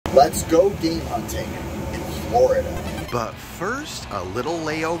Let's go game hunting in Florida. But first, a little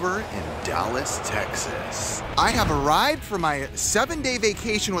layover in Dallas, Texas. I have arrived for my 7-day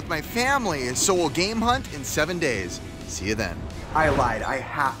vacation with my family, so we'll game hunt in 7 days. See you then. I lied, I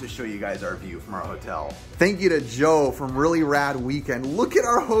have to show you guys our view from our hotel. Thank you to Joe from Really Rad Weekend. Look at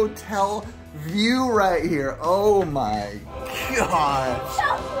our hotel view right here. Oh my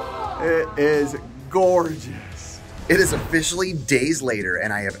gosh. It is gorgeous. It is officially days later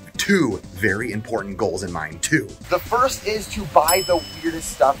and I have 2 very important goals in mind, 2. The first is to buy the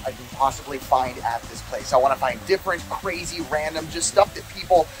weirdest stuff I can possibly find at this place. I want to find different, crazy, random, just stuff that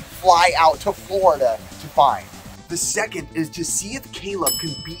people fly out to Florida to find. The second is to see if Caleb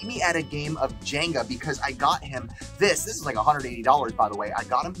can beat me at a game of Jenga because I got him this. This is like $180, by the way. I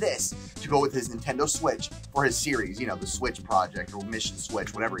got him this to go with his Nintendo Switch for his series, you know, the Switch project or Mission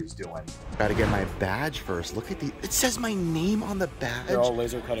Switch, whatever he's doing. Gotta get my badge first. Look at it says my name on the badge. They're all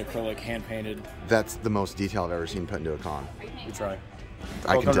laser cut acrylic, hand painted. That's the most detail I've ever seen put into a con. We try.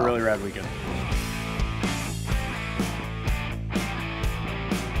 I can tell. Really Rad Weekend.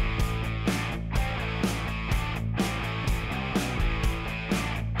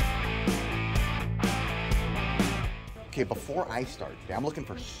 Okay, before I start today, I'm looking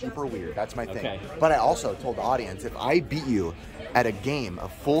for super weird. That's my thing. Okay. But I also told the audience, if I beat you at a game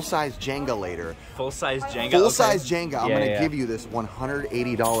of full-size Jenga later. Full-size Jenga? Full-size Jenga, I'm going to give you this $180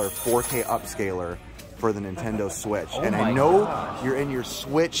 4K upscaler for the Nintendo Switch. And I know you're in your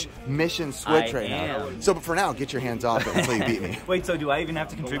Switch, Mission Switch right now. So, but for now, get your hands off it until you beat me. Wait, so do I even have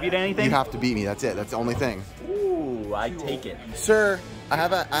to contribute anything? You have to beat me, that's it. That's the only thing. Ooh, I take it. Sir, I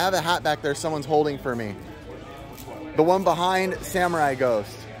have a hat back there someone's holding for me. The one behind Samurai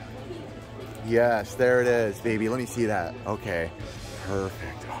Ghost. Yes, there it is, baby. Let me see that. Okay,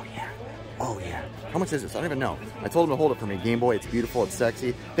 perfect. Oh yeah, oh yeah. How much is this? I don't even know. I told them to hold it for me. Game Boy, it's beautiful, it's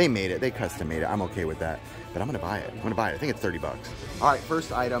sexy. They made it, they custom made it. I'm okay with that. But I'm gonna buy it. I'm gonna buy it. I think it's 30 bucks. All right,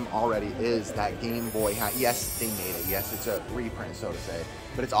 first item already is that Game Boy hat. Yes, they made it. Yes, it's a reprint, so to say.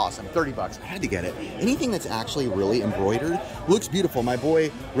 But it's awesome. 30 bucks. I had to get it. Anything that's actually really embroidered looks beautiful. My boy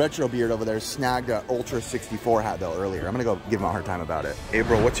Retro Beard over there snagged an Ultra 64 hat though earlier. I'm gonna go give him a hard time about it. Hey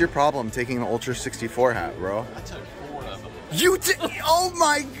bro, what's your problem taking an Ultra 64 hat, bro? I took 4 of them. You took? Oh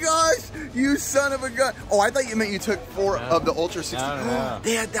my gosh! You son of a gun! Oh, I thought you meant you took 4 of the Ultra 64. No.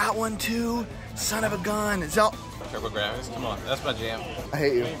 They had that one too. Son of a gun. Is that? TurboGrafx, come on, that's my jam. I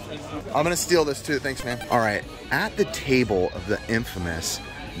hate you. I'm gonna steal this too, thanks man. All right, at the table of the infamous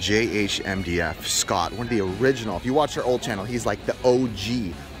JHMDF, Scott, one of the original, if you watch our old channel, he's like the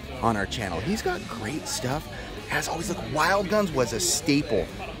OG on our channel. He's got great stuff. As always, look, Wild Guns was a staple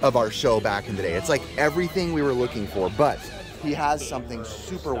of our show back in the day. It's like everything we were looking for, but he has something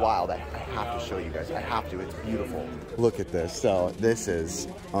super wild I have to show you guys. I have to, it's beautiful. Look at this, so this is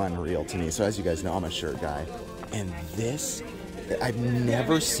unreal to me. So as you guys know, I'm a shirt guy. And this, I've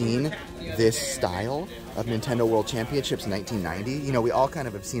never seen this style of Nintendo World Championships 1990. You know, we all kind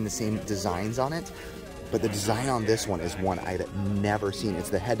of have seen the same designs on it, but the design on this one is one I've never seen. It's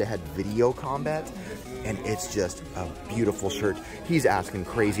the head-to-head video combat, and it's just a beautiful shirt. He's asking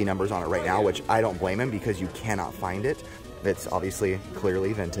crazy numbers on it right now, which I don't blame him because you cannot find it. It's obviously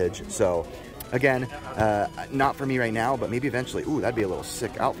clearly vintage. So again, not for me right now, but maybe eventually. Ooh, that'd be a little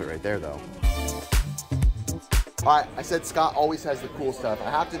sick outfit right there though. All right, I said Scott always has the cool stuff. I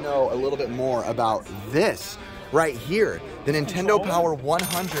have to know a little bit more about this right here, the Nintendo Power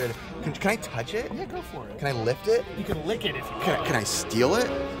 100. Can I touch it? Yeah, go for it. Can I lift it? You can lick it if you want. Can I steal it?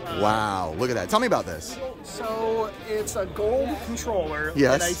 Wow, look at that. Tell me about this. So it's a gold controller.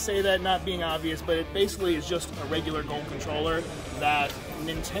 Yes. And I say that not being obvious, but it basically is just a regular gold controller that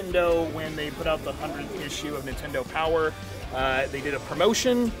Nintendo, when they put out the 100th issue of Nintendo Power, they did a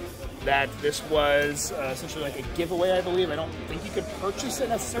promotion that this was essentially like a giveaway, I believe. I don't think you could purchase it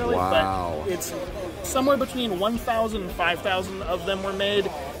necessarily, but it's somewhere between 1,000 and 5,000 of them were made.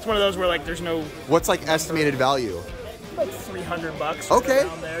 It's one of those where like there's no... What's like estimated value? Like 300 bucks. Okay.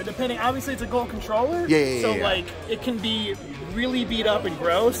 Around there, depending. Obviously, it's a gold controller. Yeah. So like it can be really beat up and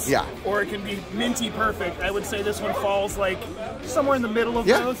gross. Yeah. Or it can be minty perfect. I would say this one falls like somewhere in the middle of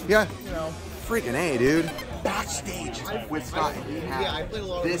those. Yeah. You know. Freaking A, dude. Backstage with Scott, and you have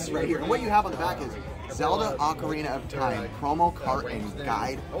this right here. And what you have on the back is Zelda Ocarina of Time promo cart and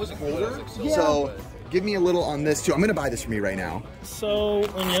guide holder. Yeah. So give me a little on this too. I'm gonna buy this for me right now. So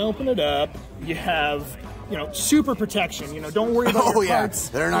when you open it up, you have, you know, super protection. You know, don't worry about your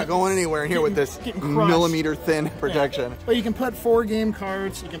cards. They're not going anywhere in here with this millimeter thin protection. Yeah. But you can put 4 game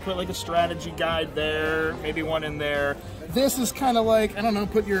cards. You can put like a strategy guide there, maybe one in there. This is kind of like, I don't know,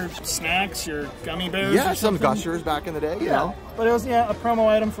 put your snacks, your gummy bears. Yeah, or some something. gushers back in the day, you know. But it was, a promo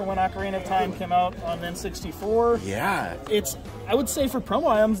item for when Ocarina of Time came out on N64. Yeah. It's, I would say for promo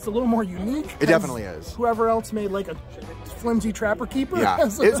items, it's a little more unique. It definitely is. Whoever else made like a flimsy Trapper Keeper. Yeah,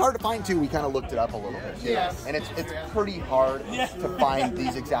 it's hard to find too. We kind of looked it up a little bit too. Yeah. And it's pretty hard to find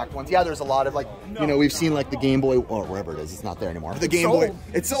these exact ones. Yeah, there's a lot of like, you know, we've seen like the Game Boy, or wherever it is, it's not there anymore. The Game Boy,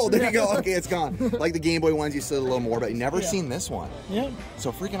 it's sold, there you go, okay, it's gone. Like the Game Boy ones, you see a little more, but you never seen this one. Yeah.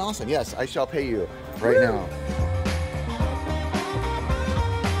 So freaking awesome. Yes, I shall pay you right now.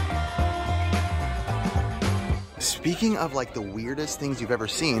 Speaking of like the weirdest things you've ever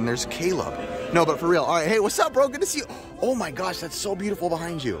seen, there's Caleb. No, but for real. All right, hey, what's up, bro? Good to see you. Oh my gosh, that's so beautiful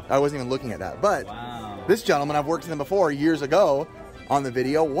behind you. I wasn't even looking at that. But this gentleman, I've worked with him before years ago on the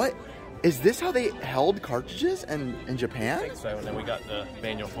video. What? Is this how they held cartridges in Japan? I think so, and then we got the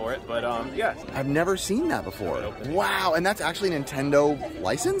manual for it, but yeah. I've never seen that before. Wow, and that's actually Nintendo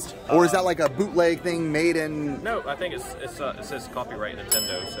licensed? Or is that like a bootleg thing made in... No, I think it says copyright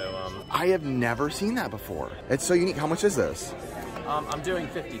Nintendo, so... I have never seen that before. It's so unique. How much is this? I'm doing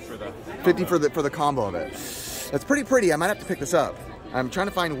 50 for the... 50 for the combo of it. That's pretty pretty. I might have to pick this up. I'm trying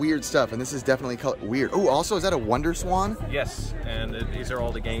to find weird stuff, and this is definitely weird. Oh, also, is that a Wonder Swan? Yes, and these are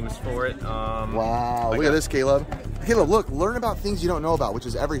all the games for it. Wow, look at this, Caleb. Caleb, look, learn about things you don't know about, which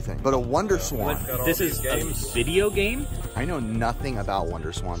is everything. But a Wonder Swan. This is a video game? I know nothing about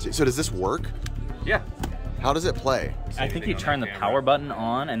Wonder Swans. So does this work? Yeah. How does it play? I think you turn the power button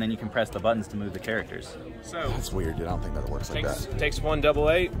on, and then you can press the buttons to move the characters. So That's weird, dude. I don't think that works like that. takes one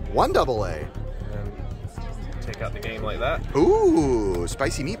AA. One AA. Take out the game like that. Ooh,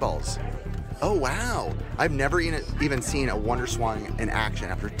 spicy meatballs. Oh, wow. I've never even seen a Wonder Swan in action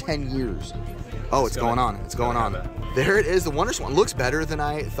after 10 years. Oh, it's going on. It's going on. There it is. The Wonder Swan looks better than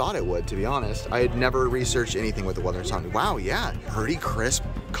I thought it would, to be honest. I had never researched anything with the Wonder Swan. Wow, yeah. Pretty crisp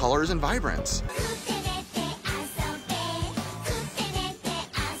colors and vibrance.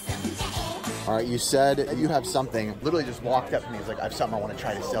 All right, you said you have something. Literally just walked up to me. He's like, I have something I want to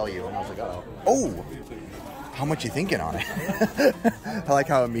try to sell you. And I was like, uh-oh. Oh, how much you thinking on it? I like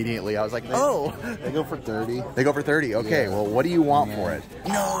how immediately I was like, oh. They go for 30. They go for 30. Okay, Yeah. well, what do you want for it?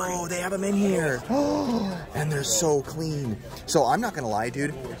 No, they have them in here. And they're so clean. So I'm not going to lie,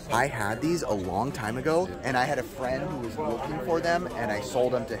 dude. I had these a long time ago, and I had a friend who was looking for them, and I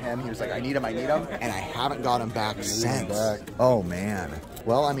sold them to him. He was like, I need them, and I haven't got them back since. Oh, man.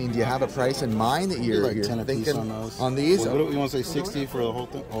 Well, I mean, do you have a price in mind that you're, Like 10 a piece thinking on those. on these? What do we want to say 60 for the whole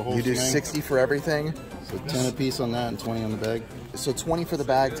thing? You do 60 for everything? So 10 a piece on that and 20 on the bag. So 20 for the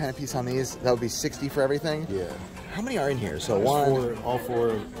bag, 10 a piece on these. That would be 60 for everything? Yeah. How many are in here? So All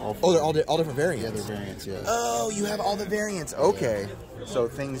four. Oh, they're all different variants. Yeah, they're variants, yeah. Oh, you have all the variants. Okay. So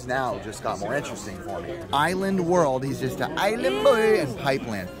things now just got more interesting for me. Island World, he's just an island boy, and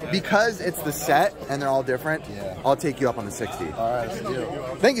Pipeland. Because it's the set and they're all different, I'll take you up on the 60. All right, that's the deal.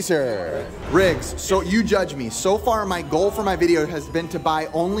 Thank you, sir. Riggs, so you judge me. So far, my goal for my video has been to buy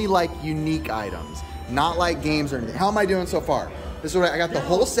only like unique items, not like games or anything. How am I doing so far? This is what I got, the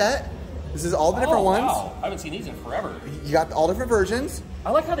whole set. This is all the different ones. Wow. I haven't seen these in forever. You got all different versions. I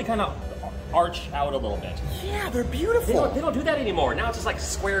like how they kind of arch out a little bit. Yeah, they're beautiful. They don't do that anymore. Now it's just like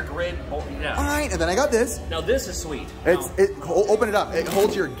square grid. All right, and then I got this. Now this is sweet. Open it up. It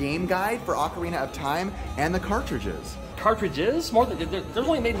holds your game guide for Ocarina of Time and the cartridges. Cartridges? More than there's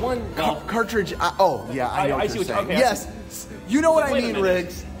only made one. Cartridge. Oh, yeah, I know what you're saying. okay, yes, you know what I Wait a mean, minute.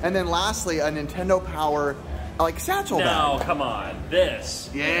 Riggs. And then lastly, a Nintendo Power, like satchel No, bag. come on.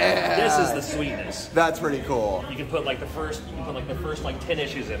 This. Yeah. This is the sweetness. That's pretty cool. You can put like the first like 10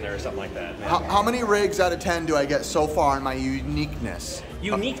 issues in there or something like that. How many Riggs out of 10 do I get so far in my uniqueness?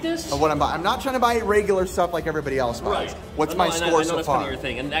 Uniqueness? Of what I'm buying. I'm not trying to buy regular stuff like everybody else buys. Right. What's I my know, score I know so that's far? kind of your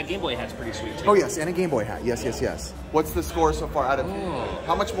thing, and that Game Boy hat's pretty sweet too. Oh yes, and a Game Boy hat. Yes, yes, yes. What's the score so far out of?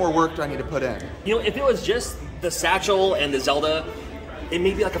 How much more work do I need to put in? You know, if it was just the satchel and the Zelda, it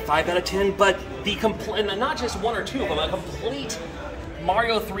may be like a 5 out of 10, but the complete, not just one or two, but a complete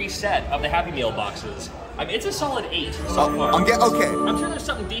Mario 3 set of the Happy Meal boxes. I mean, it's a solid 8 so far. Okay. I'm sure there's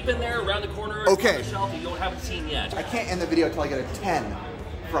something deep in there around the corner Okay. on the shelf that you haven't seen yet. I can't end the video until I get a 10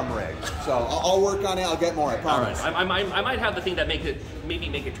 from Riggs. So I'll work on it. I'll get more. I All right, promise. I might have the thing that maybe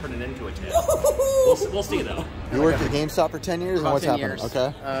make it turn it into a 10. We'll see though. You worked at GameStop for 10 years, and About what's 10 happened? years.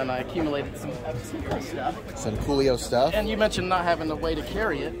 Okay. And I accumulated some cool stuff. Some coolio stuff. And you mentioned not having a way to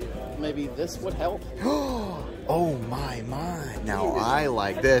carry it. Maybe this would help. Oh my. Now I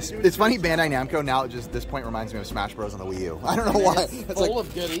like this. It's funny, Bandai Namco now at just this point reminds me of Smash Bros on the Wii U. I don't know why. It's full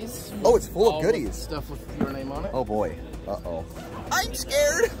of goodies. Oh, it's full All of with goodies. Stuff with your name on it. Oh boy. Uh-oh. I'm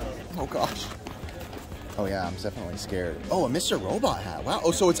scared. Oh gosh. Oh yeah, I'm definitely scared. Oh, a Mr. Robot hat. Wow.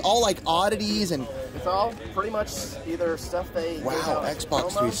 Oh, so it's all like oddities and... It's all pretty much either stuff they... Wow,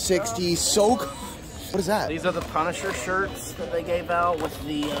 Xbox 360. So... What is that? These are the Punisher shirts that they gave out with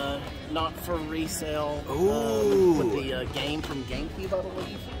the not for resale. Ooh. With the game from GameCube, I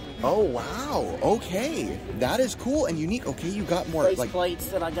believe. Oh wow. Okay, that is cool and unique. Okay, you got more Face like plates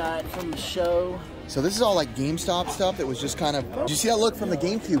that I got from the show. So this is all like GameStop stuff that was just kind of... Did you see that look from the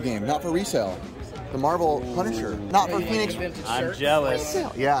GameCube game? Not for resale. The Marvel Punisher. Not for Phoenix. I'm jealous.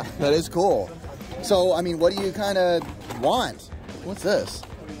 Yeah, that is cool. So, I mean, what do you kind of want? What's this?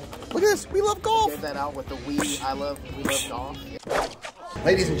 Look at this. We love golf. Gave that out with the We Love Golf.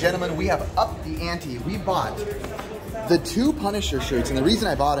 Ladies and gentlemen, we have upped the ante. We bought the 2 Punisher shirts, and the reason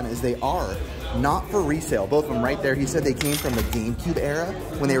I bought them is they are not for resale. Both of them right there. He said they came from the GameCube era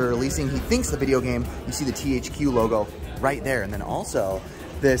when they were releasing, he thinks, the video game. You see the THQ logo right there. And then also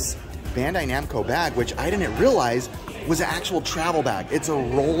this Bandai Namco bag, which I didn't realize was an actual travel bag. It's a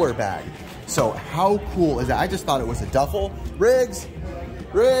roller bag. So how cool is that? I just thought it was a duffel. Riggs,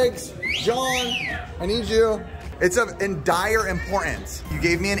 John, I need you. It's in dire importance. You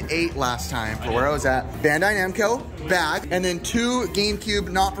gave me an 8 last time for where I was at. Bandai Namco bag, and then 2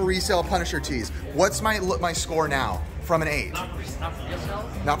 GameCube not for resale Punisher tees. What's my score now from an 8?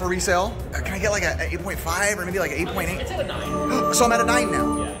 Not for resale? Can I get like a 8.5 or maybe like an 8.8? It's at a 9. So I'm at a 9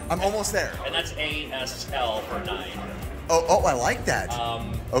 now. Yeah. I'm almost there. And that's ASL for 9. Oh, I like that.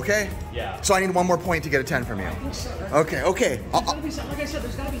 Okay. Yeah. So I need 1 more point to get a 10 from you. Okay. There's gotta be something, like I said,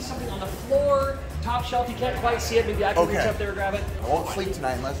 there's gotta be something on the floor, top shelf. You can't quite see it. Maybe I can reach up there and grab it. I won't sleep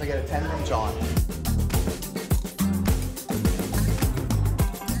tonight unless I get a 10 from John.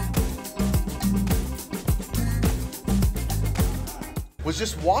 Was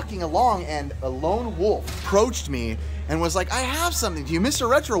just walking along and a lone wolf approached me and was like, I have something to you, Mr.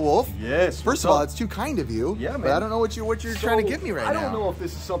 Retro Wolf. Yes. First of all, it's too kind of you. Yeah, man. But I don't know what you're trying to give me right now. I don't know if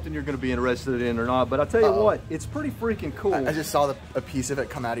this is something you're going to be interested in or not, but I'll tell you what, it's pretty freaking cool. I just saw a piece of it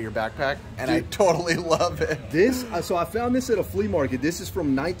come out of your backpack, and I totally love it. So I found this at a flea market. This is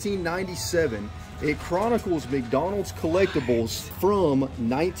from 1997. It chronicles McDonald's collectibles from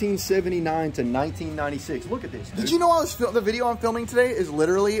 1979 to 1996. Look at this, dude. Did you know the video I'm filming today is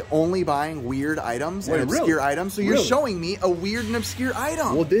literally only buying weird items and obscure items? So you're showing me a weird and obscure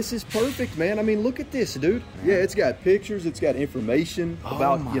item. Well, this is perfect, man. I mean, look at this, dude. Yeah, it's got pictures. It's got information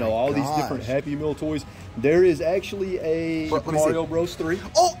about, all these different Happy Meal toys. There is actually a Mario Bros. 3.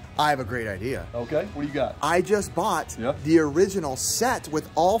 Oh, I have a great idea. Okay, what do you got? I just bought the original set with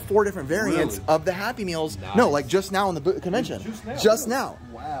all 4 different variants of the Happy Meals. Nice. No, like just now in the convention. Just now.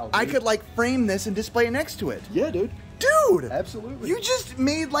 Wow. Dude. I could like frame this and display it next to it. Yeah, dude. Dude! Absolutely. You just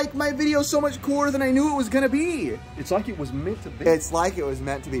made like my video so much cooler than I knew it was gonna be. It's like it was meant to be. It's like it was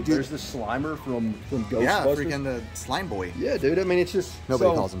meant to be, dude. There's the Slimer from Ghostbusters. Yeah, freaking the Slime Boy. Yeah, dude. I mean, it's just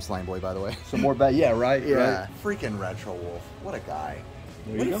nobody calls him Slime Boy, by the way. Some more bad. Yeah, right. Yeah. Right. Freaking Retro Wolf. What a guy.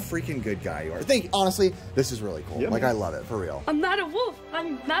 What a freaking good guy you are. Honestly, this is really cool. Yeah, like, I love it, for real. I'm not a wolf.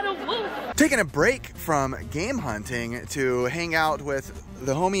 I'm not a wolf. Taking a break from game hunting to hang out with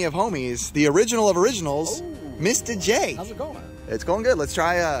the homie of homies, the original of originals, Mr. J. How's it going? It's going good. Let's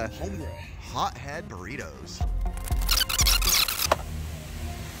try Hothead Burritos.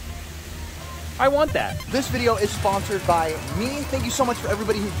 I want that. This video is sponsored by me. Thank you so much for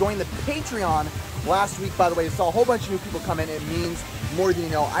everybody who joined the Patreon last week. By the way, I saw a whole bunch of new people come in. It means more than you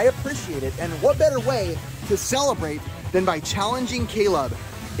know. I appreciate it. And what better way to celebrate than by challenging Caleb?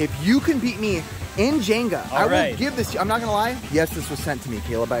 If you can beat me in Jenga, I will give this to you. I'm not gonna lie. Yes, this was sent to me,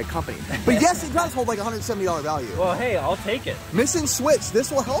 Caleb, by a company. But yes, it does hold like $170 value. Well, hey, I'll take it. Miss and switch.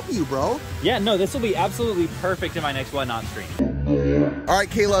 This will help you, bro. Yeah, no, this will be absolutely perfect in my next Whatnot stream. All right,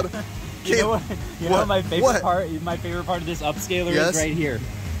 Caleb. You know what my favorite part? My favorite part of this upscaler is right here.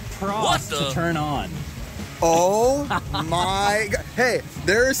 Cross to turn on. Oh my God! Hey,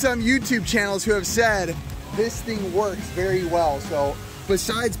 there are some YouTube channels who have said this thing works very well. So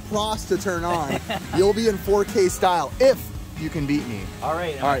besides pros to turn on, you'll be in 4K style if you can beat me. All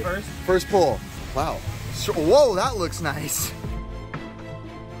right. First pull. Wow. So, whoa, that looks nice.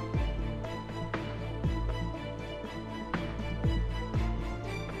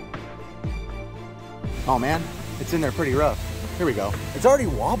 Oh man, it's in there pretty rough. Here we go. It's already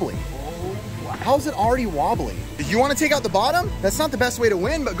wobbly. Oh, wow. How is it already wobbly? If you want to take out the bottom, that's not the best way to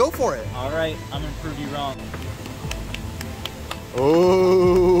win, but go for it. All right, I'm gonna prove you wrong.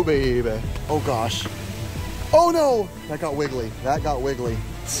 Oh, baby. Oh gosh. Oh no, that got wiggly. That got wiggly.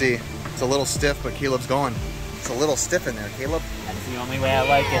 Let's see, it's a little stiff, but Caleb's going. It's a little stiff in there, Caleb. That's the only way I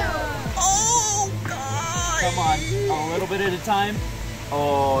like it. Oh God. Come on, a little bit at a time.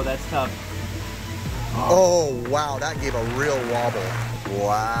 Oh, that's tough. Oh, wow, that gave a real wobble.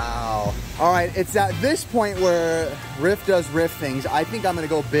 Wow. All right, it's at this point where Riff does Riff things. I think I'm gonna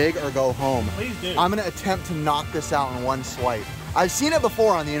go big or go home. Please do. I'm gonna attempt to knock this out in one swipe. I've seen it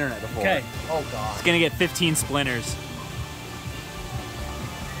before on the internet before. Okay. Oh, God. It's gonna get 15 splinters.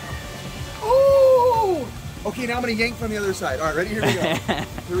 Ooh! Okay, now I'm gonna yank from the other side. All right, ready? Here we go.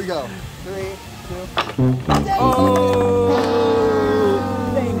 Here we go. 3, 2. Oh!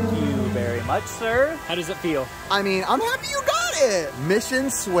 Thank you very much, sir. How does it feel? I mean, I'm happy you got it. Mission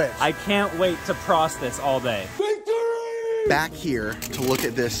switch. I can't wait to cross this all day. Back here to look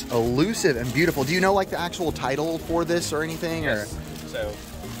at this elusive and beautiful. Do you know like the actual title for this or anything? Yes. Or? So,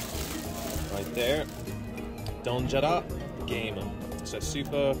 right there, Donjara game. So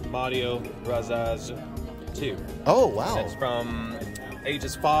Super Mario Bros. 2. Oh, wow. It's from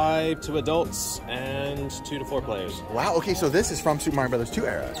ages 5 to adults and 2 to 4 players. Wow, okay, so this is from Super Mario Bros. 2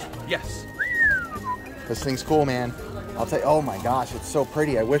 era. Yes. This thing's cool, man. I'll tell you, oh my gosh, it's so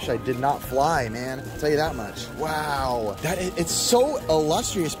pretty. I wish I did not fly, man. I'll tell you that much. Wow. It's so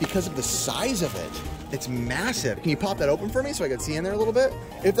illustrious because of the size of it. It's massive. Can you pop that open for me so I can see in there a little bit?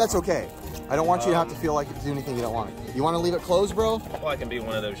 If that's okay. I don't want you to have to feel like you have to do anything you don't want. You want to leave it closed, bro? Well, I can be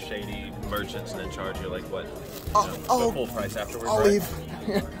one of those shady merchants and then charge you like what? Full price afterwards. I'll right? leave.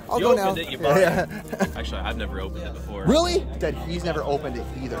 I'll you go opened now. It, you bought it. Actually, I've never opened it before. Really? That he's never opened it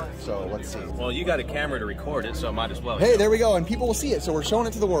either. So let's see. Well, you got a camera to record it, so I might as well. Hey, there we go, and people will see it. So we're showing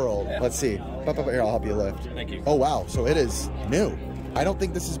it to the world. Yeah. Let's see. Here, I'll help you lift. Thank you. Oh wow, so it is new. I don't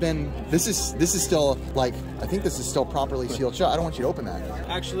think this has been. This is still like. I think this is still properly sealed shut. I don't want you to open that.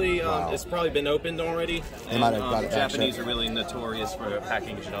 Actually, it's probably been opened already. They might have got it back. Japanese are really notorious for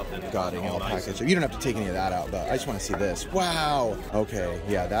packaging it up and all packaged. You don't have to take any of that out, but I just want to see this. Wow. Okay.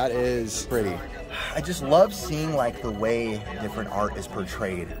 Yeah, that is pretty. I just love seeing like the way different art is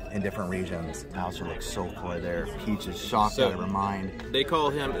portrayed in different regions. Bowser looks so cool there. Peach is shocked out of her mind. They call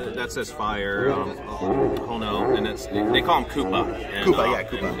him, that says fire, Hono, and they call him Koopa.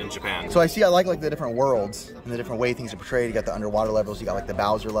 Koopa. In Japan. So I like the different worlds and the different way things are portrayed. You got the underwater levels, you got like the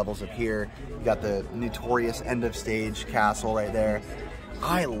Bowser levels up here, you got the notorious end of stage castle right there.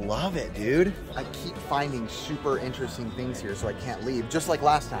 I love it, dude. I keep finding super interesting things here, so I can't leave. Just like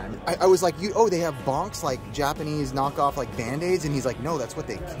last time. I was like, they have bonks, like Japanese knockoff, like Band-Aids, and he's like, no, that's what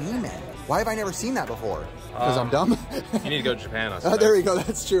they came in. Why have I never seen that before? Because I'm dumb? You need to go to Japan, I suppose. There we go,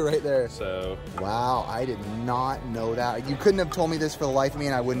 that's true right there. So. Wow, I did not know that. You couldn't have told me this for the life of me,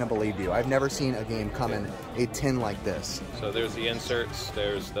 and I wouldn't have believed you. I've never seen a game come in a tin like this. So there's the inserts,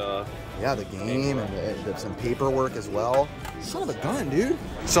 there's the... Yeah, the game, and there's some paperwork as well. Son of a gun, dude.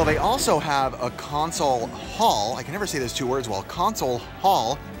 So they also have a console hall. I can never say those two words well. Console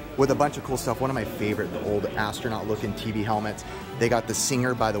hall with a bunch of cool stuff. One of my favorite, the old astronaut-looking TV helmets. They got the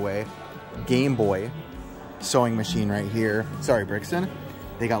Singer, by the way. Game Boy sewing machine right here. Sorry, Brixton.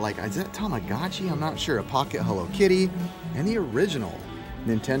 They got like, is that Tamagotchi? I'm not sure. A pocket Hello Kitty. And the original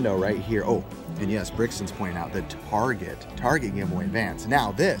Nintendo right here. Oh, and yes, Brixton's pointing out the Target Game Boy Advance.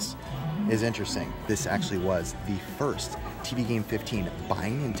 Now this is interesting. This actually was the first TV Game 15 by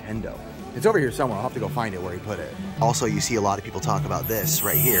Nintendo. It's over here somewhere. I'll have to go find it where he put it. Also, you see a lot of people talk about this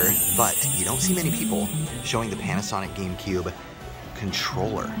right here, but you don't see many people showing the Panasonic GameCube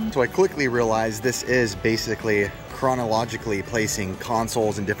controller. So I quickly realized this is basically chronologically placing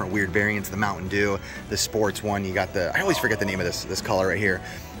consoles in different weird variants. The Mountain Dew, the sports one, you got the, I always forget the name of this color right here.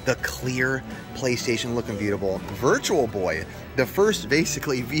 The clear PlayStation looking beautiful. Virtual Boy, the first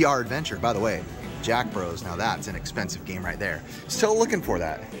basically VR adventure. By the way, Jack Bros, now that's an expensive game right there. Still looking for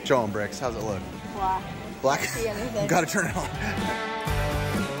that. Show 'em, Bricks, how's it look? Black. Black? See anything. Gotta turn it on.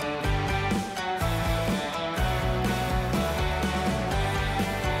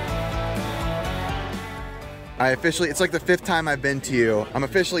 It's like the 5th time I've been to you. I'm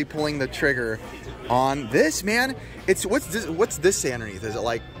officially pulling the trigger on this, man. What's this say underneath? Is it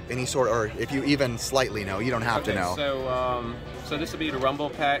like any sort, or if you even slightly know, you don't have to know. So this will be the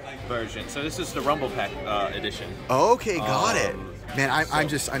Rumble Pack version. So this is the Rumble Pack edition. Okay, got it. Man,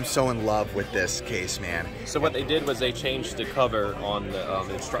 I'm so in love with this case, man. So what they did was they changed the cover on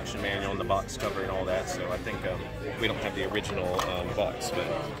the instruction manual and the box cover and all that. So I think we don't have the original box, but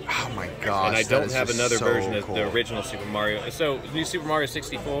oh my gosh! And I don't have another version of the original Super Mario. So New Super Mario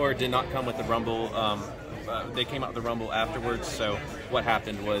 64 did not come with the Rumble. They came out with the Rumble afterwards. So what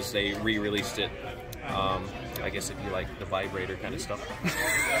happened was they re-released it. I guess if you like the vibrator kind of stuff.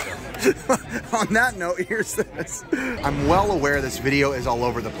 On that note, here's this. I'm well aware this video is all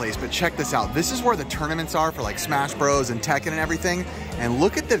over the place, but check this out. This is where the tournaments are for like Smash Bros and Tekken and everything. And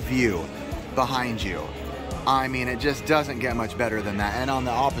look at the view behind you. I mean, it just doesn't get much better than that. And on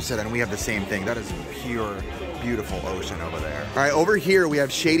the opposite end, we have the same thing. That is pure, beautiful ocean over there. All right, over here we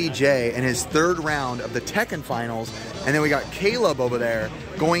have Shady J in his 3rd round of the Tekken finals. And then we got Caleb over there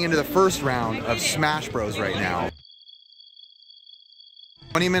going into the 1st round of Smash Bros right now.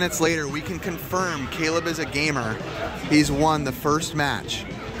 20 minutes later, we can confirm Caleb is a gamer. He's won the 1st match.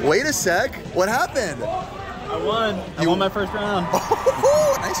 Wait a sec, what happened? I won. I won my 1st round.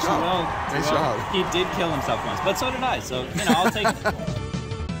 Oh, nice job. Nice job. He did kill himself once, but so did I. So, you know, I'll take it.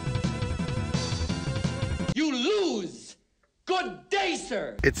 You lose. Good day,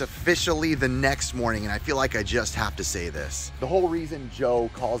 sir. It's officially the next morning, and I feel like I just have to say this. The whole reason Joe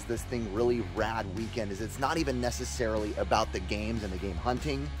calls this thing really rad weekend is it's not even necessarily about the games and the game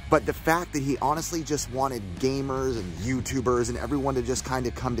hunting, but the fact that he honestly just wanted gamers and YouTubers and everyone to just kind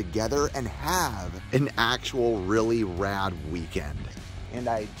of come together and have an actual really rad weekend. And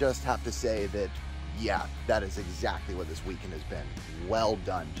I just have to say that, yeah, that is exactly what this weekend has been. Well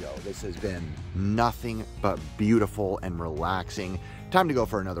done, Joe. This has been nothing but beautiful and relaxing. Time to go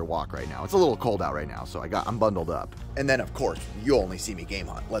for another walk right now. It's a little cold out right now, so I'm bundled up. And then, of course, you'll only see me game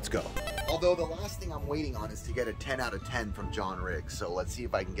hunt. Let's go. Although the last thing I'm waiting on is to get a 10 out of 10 from John Riggs. So let's see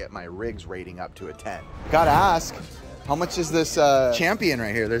if I can get my Riggs rating up to a 10. Gotta ask, how much is this champion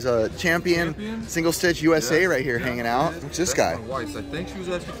right here? There's a champion? Single Stitch USA right here hanging out. What's this guy? My wife's. I think she was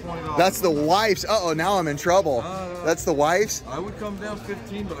asking $20. That's the wife's. Uh-oh, now I'm in trouble. That's the wife's? I would come down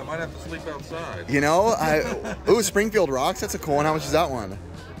 15, but I might have to sleep outside. You know, ooh, Springfield Rocks. That's a cool one. How much is that one?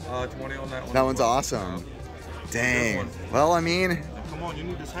 20 on that one. That one's awesome. Dang. Well, I mean. Come on, you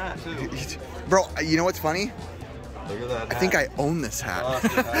need this hat too. Bro, you know what's funny? Look at that hat. I think I own this hat.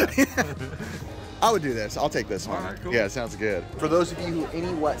 I would do this. I'll take this one. Right, cool. Yeah, sounds good. For those of you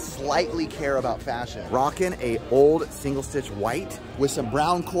who slightly care about fashion, rocking a old single stitch white with some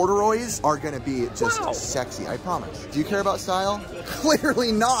brown corduroys are gonna be just sexy, I promise. Do you care about style?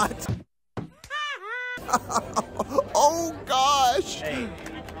 Clearly not. Oh gosh. Hey,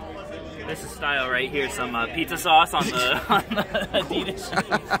 this is style right here. Some pizza sauce on the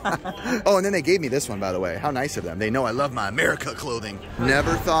Adidas. Oh, and then they gave me this one, by the way. How nice of them. They know I love my America clothing.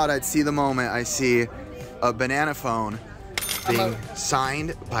 Never thought I'd see the moment I see a banana phone being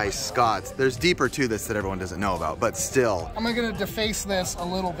signed by Scott. There's deeper to this that everyone doesn't know about, but still. I'm gonna deface this a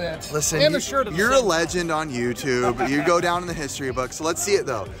little bit. Listen, and the shirt you're a legend on YouTube. You go down in the history books. So let's see it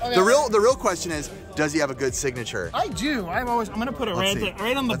though. Okay. The real question is, does he have a good signature? I do. I'm gonna put it right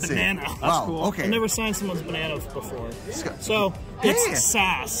on the banana. That's wow, cool. Okay. I've never signed someone's banana before. So it's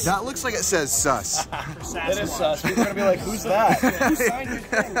sass. That looks like it says sus. It is sus. People are gonna be like, who's that? Who signed your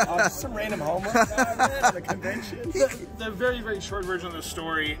thing? Just some random homeless guy at a convention. The very, very short version of the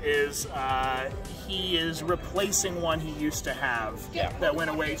story is he is replacing one he used to have that went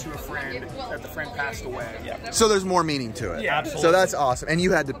away to a friend, that the friend passed away. Yeah. So there's more meaning to it. Yeah, absolutely. So that's awesome. And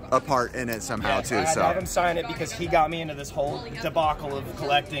you had a part in it somehow too. I had to have him sign it because he got me into this whole debacle of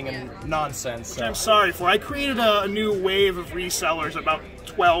collecting and nonsense. So. I'm sorry for. I created a new wave of resellers about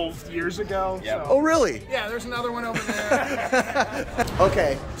 12 years ago. Yeah. So. Oh, really? Yeah, there's another one over there.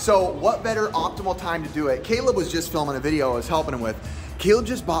 Okay, so what better optimal time to do it? Caleb was just filming a video I was helping him with. Caleb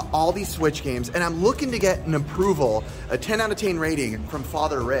just bought all these Switch games, and I'm looking to get an approval, a 10 out of 10 rating from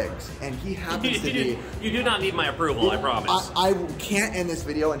Father Riggs, and he happens to be... You do not need my approval, I promise. I can't end this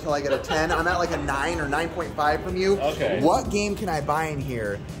video until I get a 10. I'm at like a 9 or 9.5 from you. Okay. What game can I buy in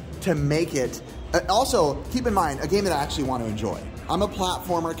here to make it... also, keep in mind, a game that I actually want to enjoy. I'm a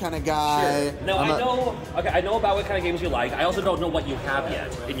platformer kind of guy. Sure. No, I know about what kind of games you like. I also don't know what you have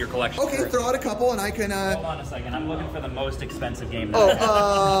yet in your collection. Okay, throw out a couple and I can... Hold on a second. I'm looking for the most expensive game.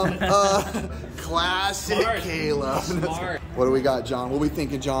 Classic Caleb. Smart. What do we got, John? What are we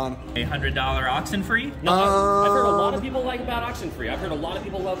thinking, John? $100 Oxenfree? No, I've heard a lot of people like about Oxenfree. I've heard a lot of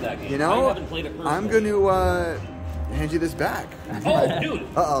people love that game. You know, I haven't played it personally. I'm going to hand you this back. Oh, dude.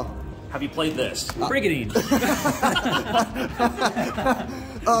 Uh-oh. Have you played this? Brigidine.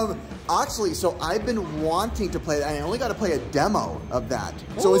 Actually, so I've been wanting to play that. I only got to play a demo of that.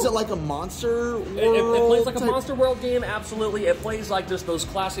 So is it like a Monster World? It plays like a Monster World game, absolutely. It plays like just those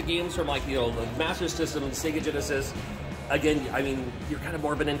classic games from like, you know, the Master System and Sega Genesis. Again, I mean, you're kind of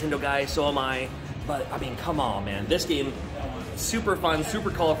more of a Nintendo guy, so am I. But, I mean, come on, man. This game, super fun, super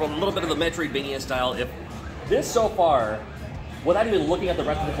colorful, a little bit of the Metroidvania style. If this so far... Without even looking at the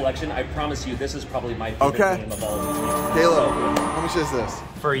rest of the collection, I promise you this is probably my favorite game of all time. Caleb, how much is this?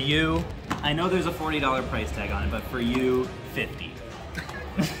 For you, I know there's a $40 price tag on it, but for you, $50.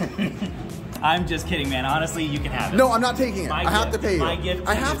 I'm just kidding, man. Honestly, you can have it. No, I'm not taking it. I have to pay you. My gift.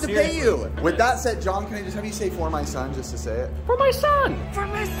 I have to pay you. With that said, John, can I just have you say for my son just to say it? For my son! For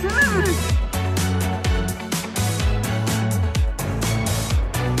my son!